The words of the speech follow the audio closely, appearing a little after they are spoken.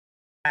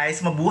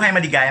Guys, mabuhay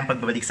maligayang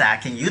pagbabalik sa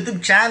aking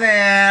YouTube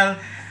channel.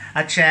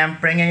 At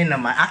syempre ngayon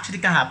naman, actually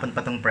kahapon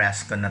pa tong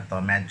press ko na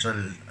to, medyo,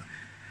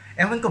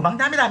 ewan ko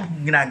bang dami-dami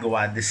kong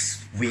ginagawa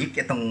this week.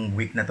 Itong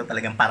week na to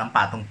talagang parang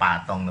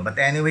patong-patong. No? But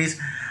anyways,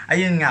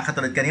 ayun nga,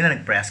 katulad kanina,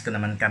 nag-press ko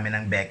naman kami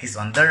ng Becky's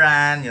on the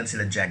Run. Yun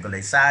sila Jego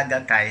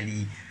Saga,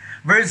 Kylie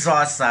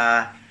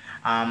Verzosa,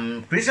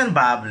 Christian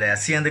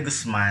Bables, Sian de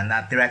Guzman,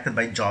 at directed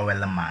by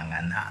Joel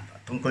Lamangan.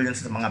 Tungkol yun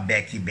sa mga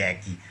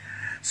Becky.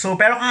 So,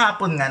 pero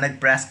kahapon nga,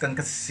 nag-press con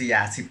kasi si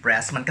Yassi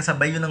Pressman.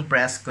 Kasabay yun ng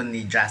press con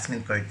ni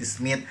Jasmine Curtis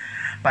Smith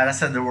para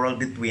sa The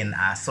World Between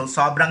Us. So,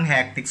 sobrang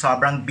hectic,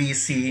 sobrang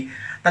busy.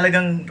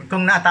 Talagang,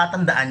 kung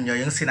natatandaan nyo,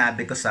 yung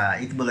sinabi ko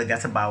sa Itbulaga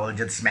sa Bawal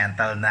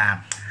Judgmental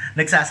na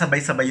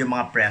nagsasabay-sabay yung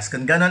mga press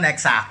con. Ganon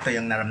eksakto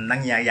yung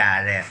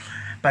nangyayari.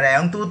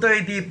 Parehong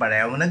 2:30,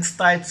 parehong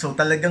nag-start. So,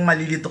 talagang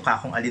malilito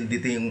ka kung alin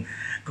dito yung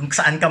kung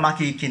saan ka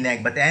makikinig.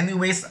 But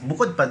anyways,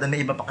 bukod pa doon,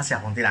 may iba pa kasi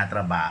akong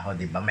tinatrabaho,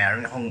 di ba?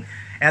 Meron akong,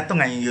 eto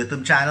nga yung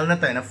YouTube channel na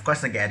to, and of course,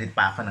 nag-edit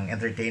pa ako ng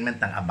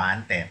entertainment ng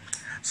Abante.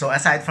 So,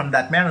 aside from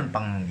that, meron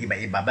pang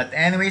iba-iba. But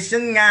anyways,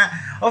 yun nga,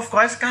 of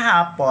course,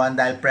 kahapon,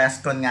 dahil press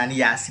con nga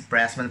ni Yassi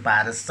Pressman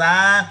para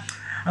sa,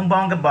 ang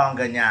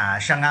bongga-bongga niya,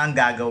 siya nga ang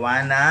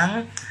gagawa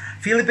ng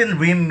Philippine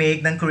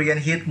remake ng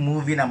Korean hit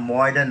movie na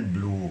More Than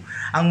Blue.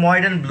 Ang More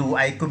Than Blue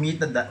ay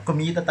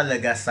kumita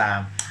talaga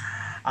sa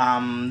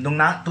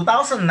nung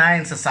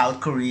 2009 sa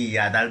South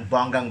Korea dahil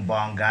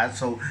bonggang-bongga.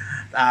 So,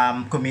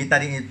 kumita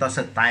rin ito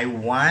sa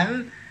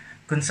Taiwan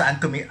kung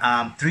saan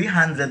 $300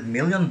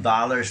 million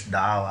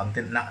daw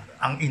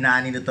ang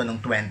inani nito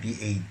noong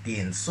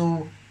 2018.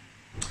 So,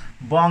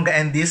 bongga,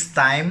 and this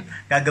time,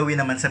 gagawin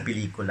naman sa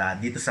pelikula.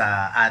 Dito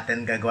sa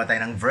atin, gagawa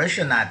tayo ng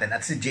version natin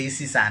at si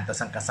JC Santos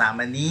ang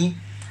kasama ni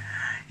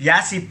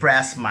Yassi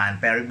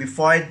Pressman. Pero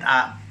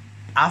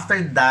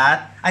after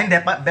that, hindi,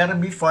 pero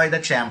before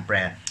that,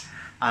 syempre,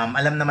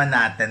 alam naman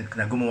natin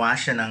na gumawa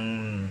siya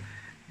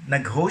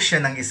nag-host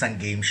siya ng isang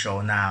game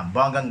show na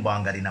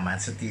bonggang-bongga rin naman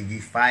sa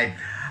TV5.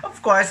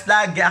 Of course,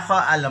 lagi ako,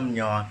 alam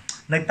nyo,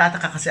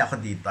 nagtataka kasi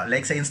ako dito.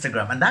 Like sa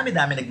Instagram, ang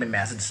dami-dami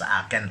nagme-message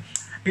sa akin.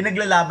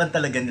 Pinaglalaban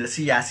talaga nila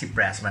si Yassi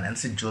Pressman and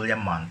si Julia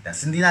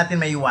Montes. Hindi natin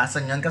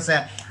maiwasan yon kasi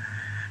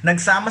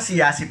nagsama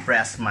si Yassi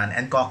Pressman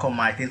and Coco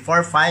Martin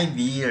for 5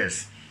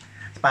 years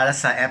para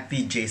sa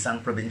FPJs ang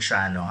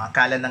probinsyano.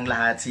 Akala ng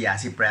lahat si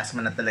Yassi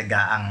Pressman na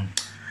talaga ang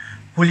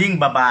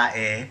huling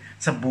babae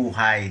sa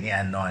buhay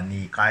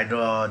ni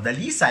Cardo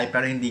Dalisay,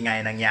 pero hindi nga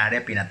yun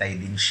nangyari, pinatay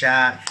din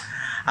siya.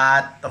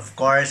 At of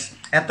course,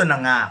 eto na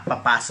nga,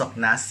 papasok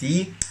na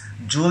si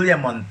Julia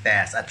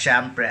Montes. At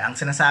syempre, ang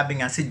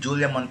sinasabi nga si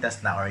Julia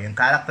Montes na, or yung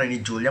character ni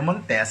Julia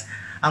Montes,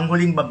 ang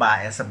huling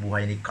babae sa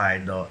buhay ni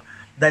Cardo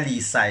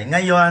Dalisay.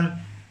 Ngayon,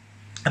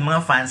 ang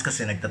mga fans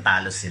kasi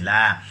nagtatalo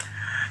sila.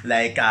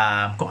 Like,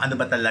 kung ano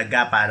ba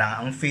talaga,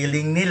 parang ang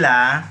feeling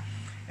nila,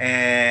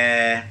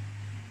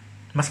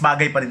 mas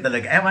bagay pa rin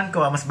talaga. Ewan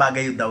ko, mas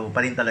bagay daw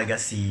pa rin talaga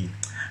si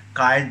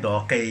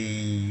Cardo kay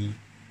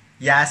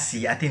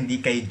Yassi at hindi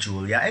kay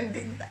Julia.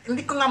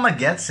 Hindi ko nga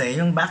mag-gets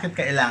yung bakit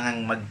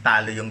kailangan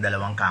magtalo yung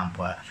dalawang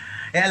kampo.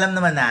 Alam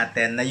naman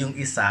natin na yung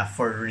isa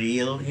for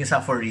real, yung isa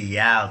for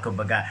real.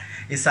 Kumbaga,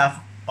 isa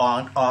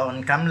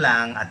on cam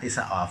lang at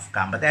isa off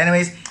cam. But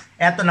anyways,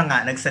 eto na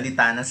nga,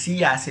 nagsalita na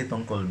si Yassi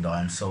tungkol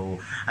doon. So,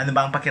 ano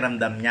ba ang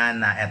pakiramdam niya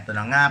na eto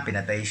na nga,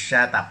 pinatay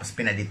siya, tapos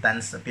pinalitan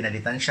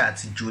siya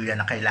at si Julia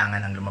na kailangan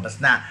ang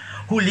lumabas na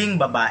huling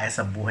babae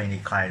sa buhay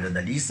ni Carlo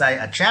Dalisay.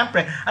 At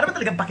syempre, ano ba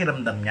talagang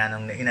pakiramdam niya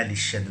nung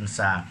inalis siya dun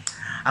sa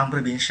ang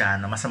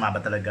probinsyano? Masama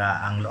ba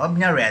talaga ang loob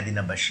niya? Ready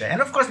na ba siya?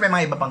 And of course, may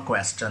mga iba pang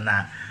question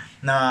na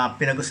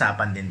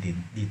pinag-usapan din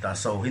dito.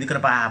 So, hindi ko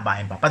na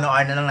pahahabain pa.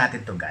 Panoorin na lang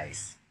natin to,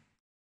 guys.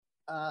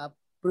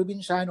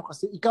 Probinsyano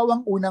kasi ikaw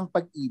ang unang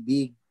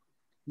pag-ibig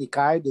ni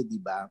Cardo, di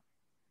ba?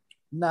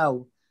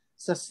 Now,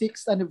 sa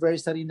 6th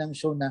anniversary ng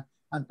show na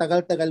ang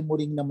tagal-tagal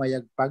mo ring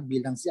namayagpag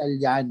bilang si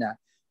Aliana,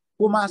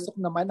 pumasok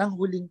naman ang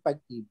huling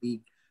pag-ibig.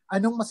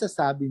 Anong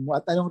masasabi mo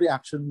at anong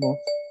reaction mo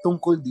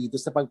tungkol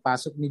dito sa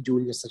pagpasok ni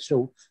Julia sa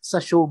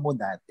show mo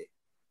dati?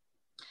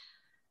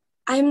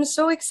 I'm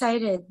so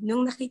excited.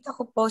 Nung nakita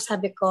ko po,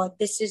 sabi ko,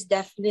 this is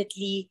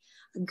definitely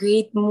a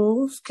great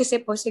move kasi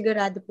po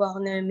sigurado po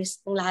ako na miss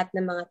ng lahat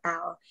ng mga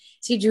tao.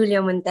 Si Julia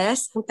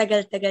Montes, ang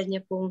tagal-tagal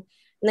niya pong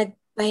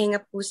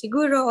nagpahinga po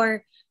siguro,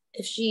 or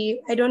if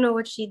I don't know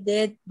what she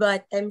did,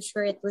 but I'm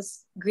sure it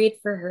was great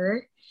for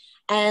her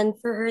and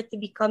for her to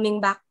be coming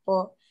back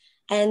po.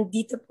 And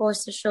dito po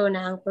sa show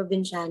na ang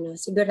probinsyano,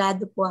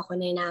 sigurado po ako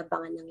na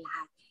inaabangan ng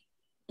lahat.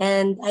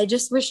 And I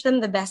just wish them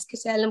the best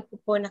kasi alam ko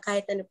po na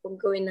kahit ano pong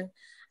gawin ng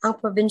ang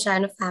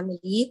probinsyano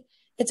family,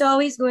 it's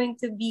always going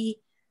to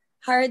be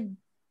hard,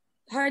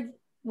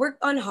 work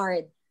on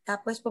hard.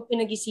 Tapos po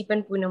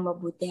pinag-isipan po ng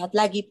mabuti at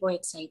lagi po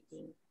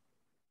exciting.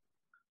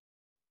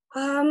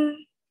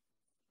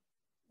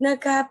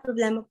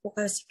 Nagka-problema po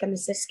kasi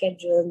kami sa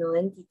schedule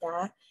noon,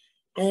 tita.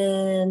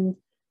 And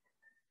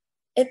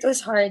it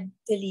was hard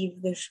to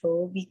leave the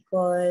show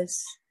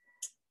because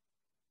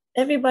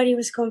everybody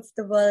was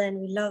comfortable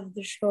and we loved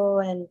the show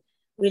and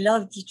we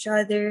loved each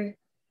other.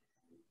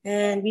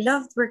 And we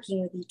loved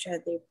working with each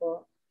other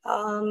po.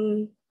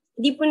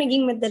 Hindi po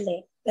naging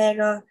madali.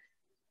 Pero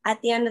at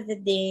the end of the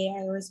day,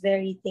 I was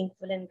very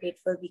thankful and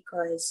grateful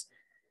because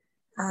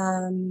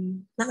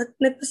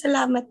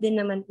nagpasalamat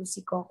din naman po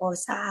si Coco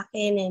sa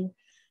akin and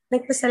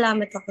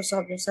nagpasalamat ako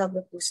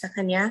sobra-sobra po sa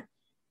kanya.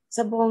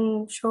 Sa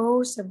buong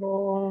show, sa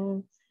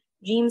buong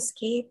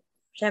Dreamscape,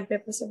 syempre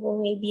po sa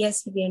buong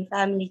ABS-CBN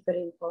family ko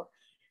rin po.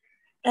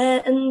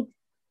 And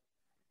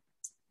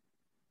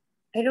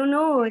I don't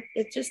know,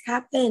 it just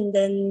happened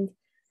and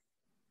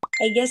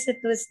I guess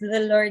it was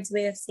the Lord's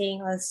way of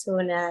saying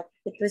also na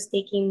it was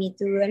taking me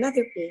to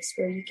another place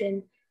where you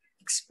can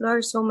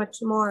explore so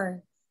much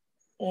more.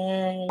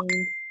 And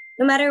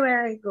no matter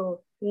where I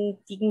go,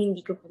 hindi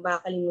ko po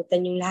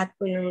makakalimutan yung lahat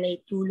po ng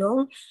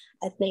naitulong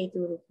at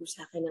naituro po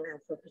sa akin ng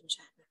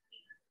Afro-Provinciana.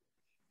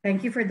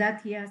 Thank you for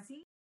that,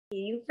 Yassi.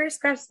 Yung first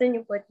question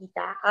niyo po,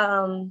 tita,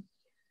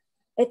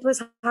 it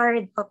was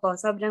hard po.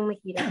 Sobrang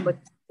mahirap po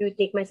to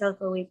take myself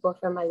away po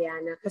from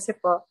Aliana. Kasi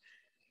po,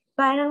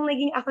 parang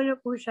naging ako na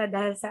po siya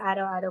dahil sa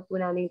araw-araw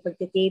po namin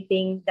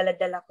pagtitaping,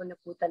 dala-dala ko na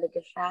po talaga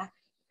siya.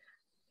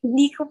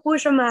 Hindi ko po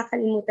siya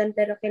makakalimutan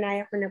pero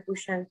kinaya ko na po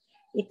siyang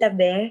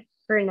itabi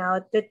for now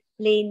to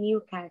play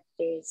new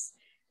characters,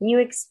 new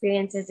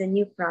experiences, and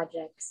new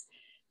projects.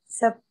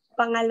 Sa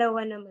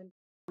pangalawa naman,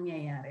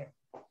 Nangyayari.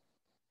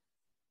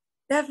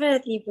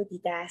 definitely po,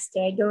 Tita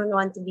Aster, I don't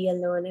want to be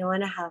alone. I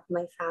want to have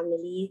my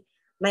family,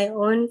 my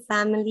own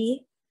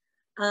family.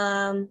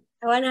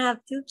 I want to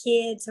have 2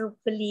 kids,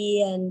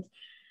 hopefully, and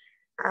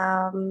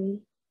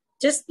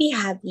just be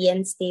happy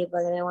and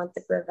stable. And I want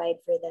to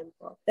provide for them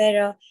po.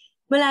 Pero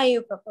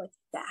malayo pa po,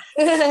 tita.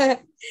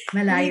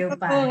 Malayo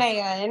pa. Po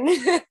ngayon.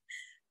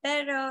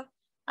 Pero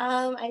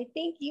I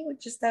think you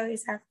just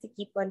always have to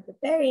keep on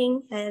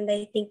preparing. And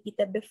I think,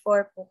 tita,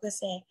 before po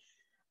kasi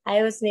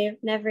I was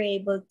never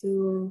able to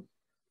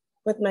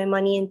put my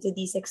money into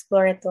these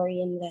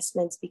exploratory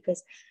investments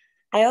because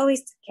I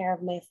always took care of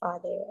my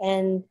father.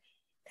 And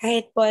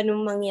kahit po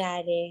anong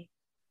mangyari,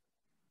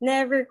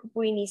 never ko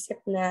po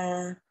inisip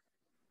na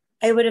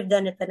I would have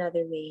done it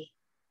another way.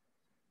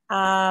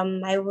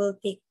 I will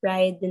take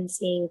pride in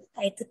saying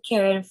I took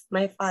care of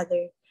my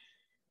father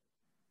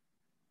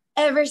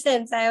ever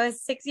since I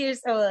was 6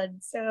 years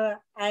old. So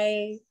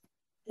I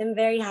am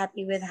very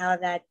happy with how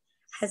that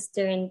has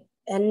turned.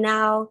 And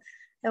now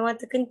I want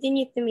to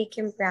continue to make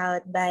him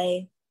proud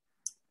by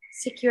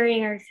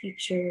securing our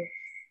future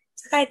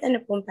sa kahit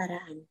ano pong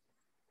paraan.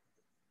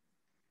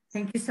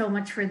 Thank you so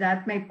much for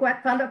that. May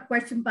follow-up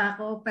question pa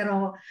ako,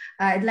 pero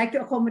I'd like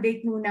to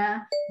accommodate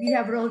muna. We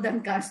have Roldan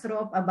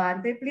Castro of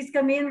Abante. Please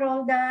come in,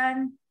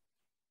 Roldan.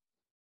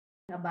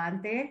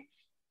 Abante.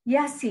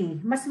 Yassi,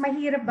 mas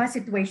mahirap ba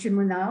situation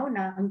mo now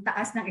na ang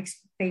taas ng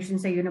expectation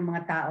sa iyo ng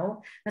mga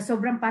tao na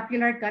sobrang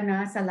popular ka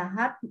na sa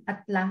lahat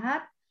at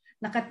lahat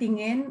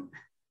nakatingin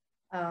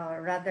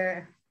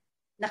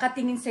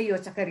nakatingin sa iyo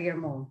sa career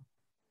mo?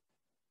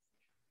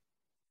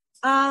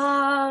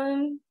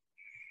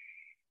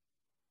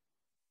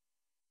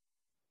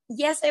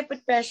 Yes, I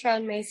put pressure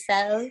on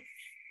myself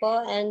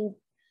po, and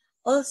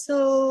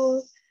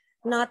also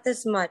not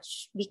as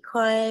much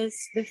because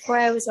before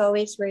I was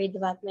always worried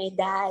about my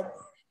dad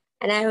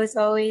and I was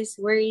always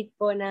worried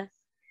po na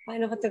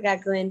paano ko to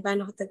gagawin.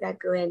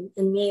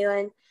 And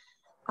ngayon,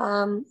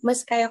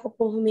 mas kaya ko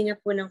pong huminga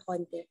po ng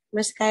konti.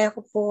 Mas kaya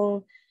ko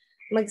pong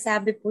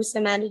magsabi po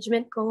sa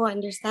management ko who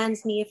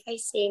understands me if I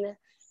say na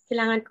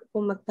kailangan ko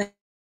pong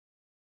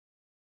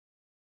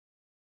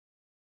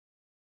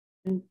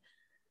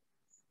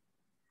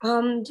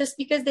just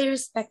because they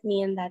respect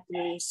me in that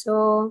way.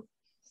 So,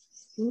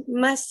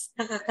 mas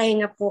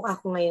nakakahinga po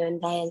ako ngayon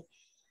dahil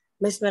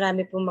mas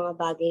marami pong mga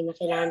bagay na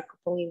kailangan ko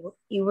pong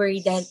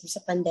i-worry dahil po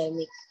sa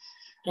pandemic.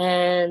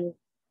 And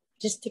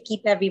just to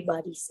keep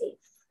everybody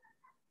safe.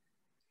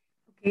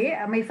 Okay,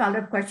 may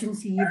follow-up question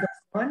si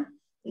Don.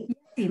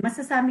 Yassi,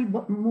 masasabi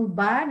mo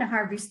ba na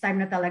harvest time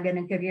na talaga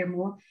ng career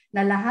mo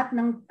na lahat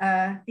ng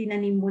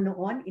tinanim mo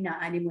noon,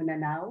 inaani mo na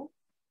now?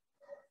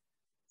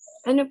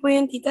 Ano po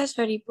yun, tita?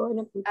 Sorry po.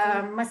 Ano po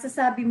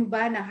masasabi mo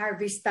ba na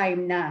harvest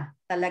time na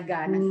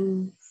talaga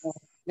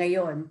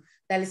ngayon?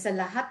 Dahil sa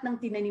lahat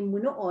ng tinanim mo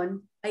noon,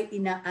 ay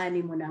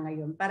inaani mo na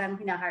ngayon. Parang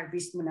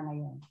hina-harvest mo na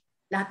ngayon.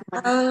 Lahat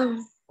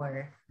ng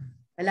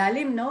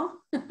malalim,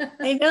 no?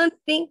 I don't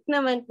think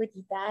naman po,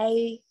 tita.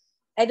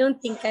 I don't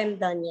think I'm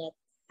done yet.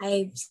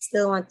 I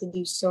still want to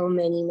do so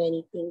many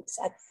things.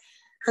 At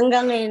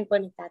hanggang ngayon po,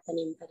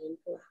 nagtatanim pa rin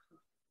po ako.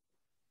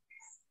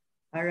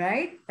 All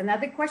right.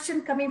 Another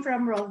question coming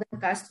from Roldan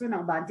Castro ng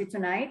Abante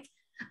tonight.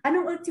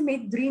 Anong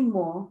ultimate dream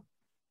mo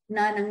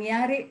na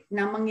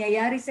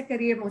mangyayari sa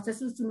career mo sa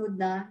susunod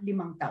na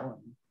 5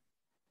 taon?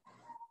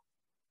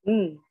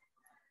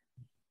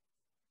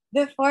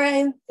 Before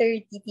I'm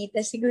 30,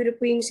 tita, siguro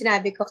po yung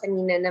sinabi ko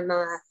kanina na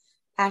mga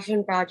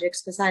passion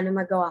projects na sana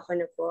magawa ko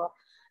na po.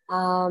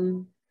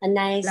 A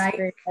nice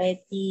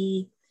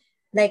variety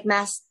like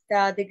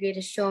The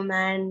Greatest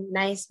Showman,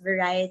 nice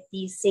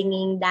variety,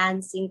 singing,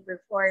 dancing,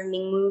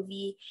 performing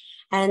movie,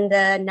 and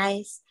the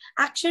nice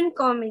action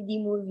comedy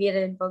movie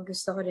rin po.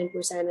 Gusto ko rin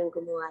po sanang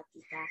gumawa,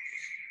 tita.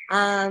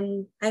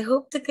 I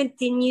hope to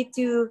continue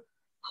to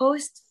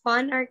host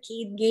fun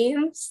arcade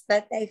games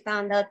that I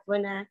found out po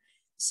na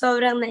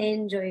sobrang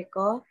na-enjoy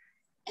ko.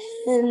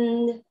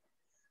 And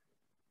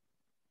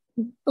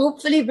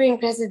hopefully bring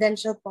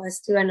presidential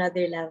pause to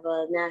another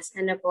level na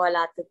sana po a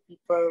lot of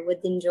people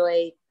would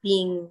enjoy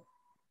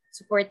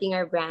supporting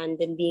our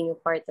brand and being a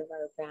part of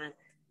our brand.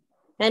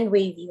 And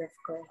Wavy, of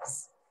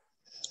course.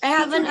 I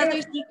have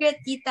another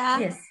secret,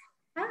 tita. Yes.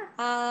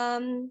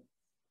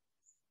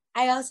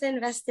 I also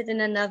invested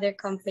in another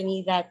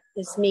company that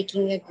is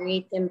making a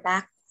great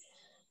impact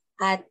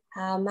at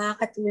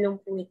makakatulong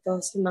po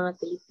ito sa mga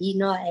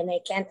Pilipino, and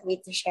I can't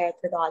wait to share it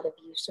with all of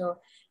you. So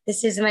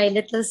this is my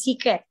little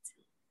secret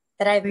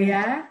that I've been...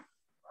 Yeah.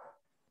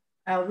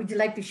 Would you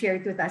like to share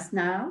it with us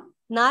now?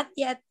 Not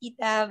yet,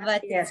 tita,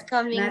 but it's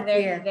coming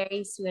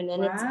very soon,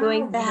 and it's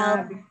going to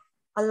help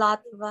a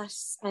lot of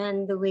us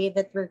and the way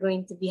that we're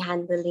going to be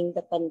handling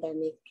the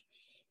pandemic.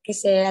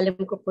 Kasi alam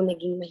ko po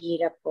naging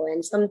mahirap po,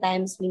 and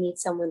sometimes we need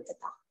someone to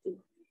talk to.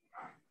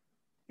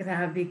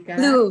 Grabe ka.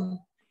 Loob.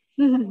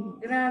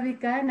 Grabe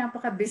ka,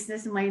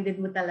 napaka-business-minded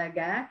mo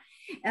talaga.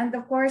 And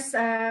of course,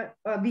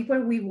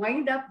 before we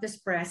wind up this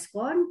press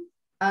con,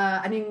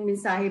 anong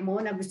mensahe mo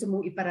na gusto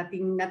mong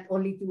iparating not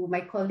only to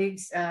my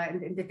colleagues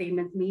in the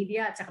entertainment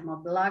media at saka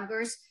mga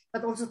vloggers,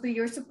 but also to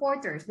your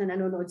supporters na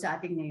nanonood sa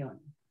atin ngayon?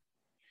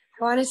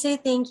 I want to say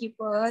thank you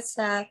po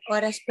sa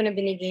oras po na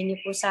binigay niyo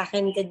po sa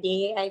akin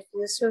today. I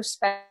feel so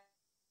special.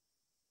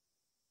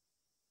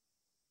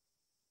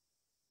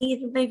 Thank you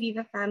to my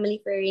Viva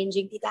family for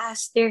arranging Tita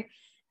Aster.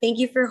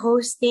 Thank you for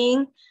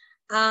hosting.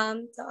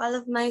 To all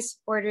of my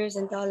supporters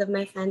and to all of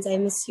my fans, I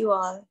miss you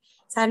all.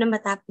 Sana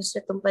matapos na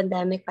itong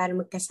pandemic para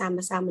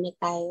magkasama-sama na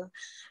tayo.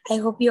 I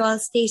hope you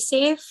all stay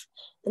safe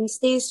and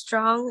stay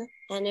strong.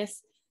 And if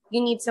you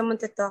need someone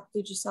to talk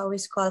to, just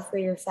always call for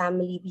your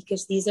family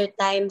because these are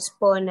times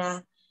po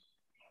na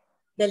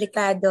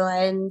delikado.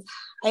 And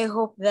I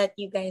hope that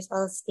you guys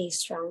all stay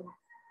strong.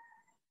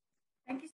 Thank you.